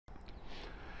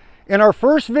In our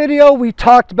first video, we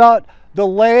talked about the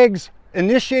legs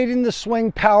initiating the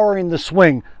swing, powering the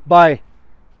swing by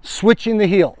switching the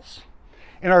heels.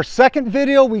 In our second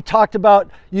video, we talked about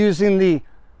using the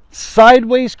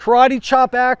sideways karate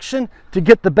chop action to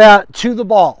get the bat to the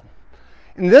ball.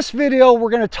 In this video, we're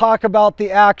going to talk about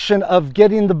the action of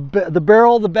getting the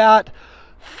barrel of the bat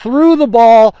through the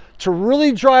ball to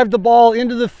really drive the ball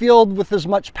into the field with as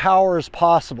much power as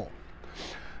possible.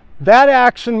 That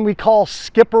action we call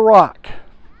skip a rock.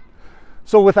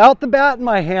 So without the bat in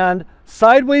my hand,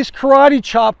 sideways karate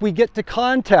chop, we get to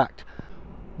contact.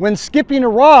 When skipping a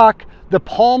rock, the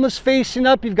palm is facing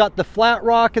up. You've got the flat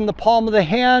rock in the palm of the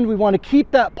hand. We want to keep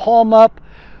that palm up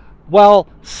while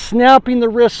snapping the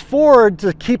wrist forward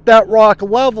to keep that rock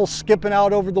level, skipping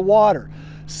out over the water.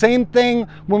 Same thing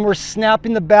when we're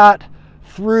snapping the bat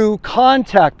through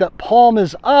contact. That palm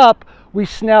is up. We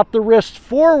snap the wrist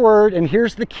forward, and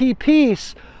here's the key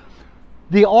piece.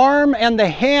 The arm and the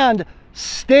hand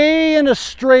stay in a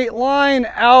straight line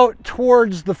out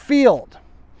towards the field.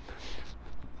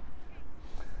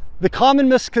 The common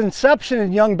misconception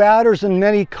in young batters and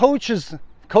many coaches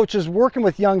working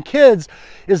with young kids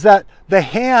is that the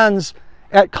hands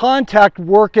at contact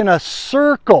work in a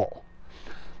circle.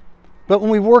 But when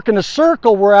we work in a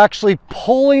circle, we're actually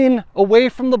pulling away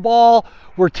from the ball.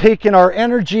 We're taking our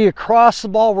energy across the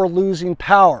ball. We're losing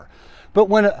power. But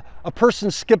when a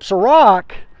person skips a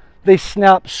rock, they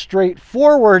snap straight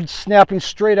forward, snapping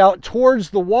straight out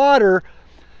towards the water.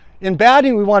 In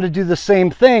batting, we want to do the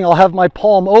same thing. I'll have my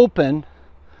palm open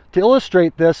to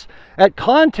illustrate this. At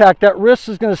contact, that wrist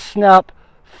is going to snap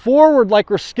forward like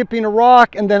we're skipping a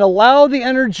rock, and then allow the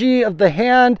energy of the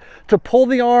hand to pull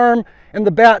the arm and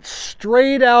the bat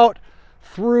straight out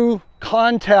through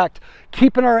contact,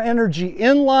 keeping our energy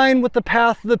in line with the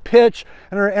path of the pitch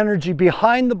and our energy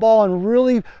behind the ball and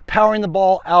really powering the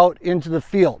ball out into the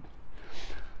field.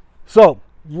 So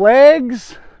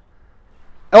legs,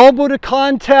 elbow to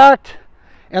contact,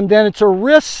 and then it's a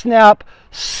wrist snap,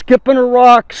 skipping a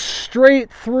rock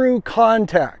straight through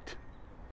contact.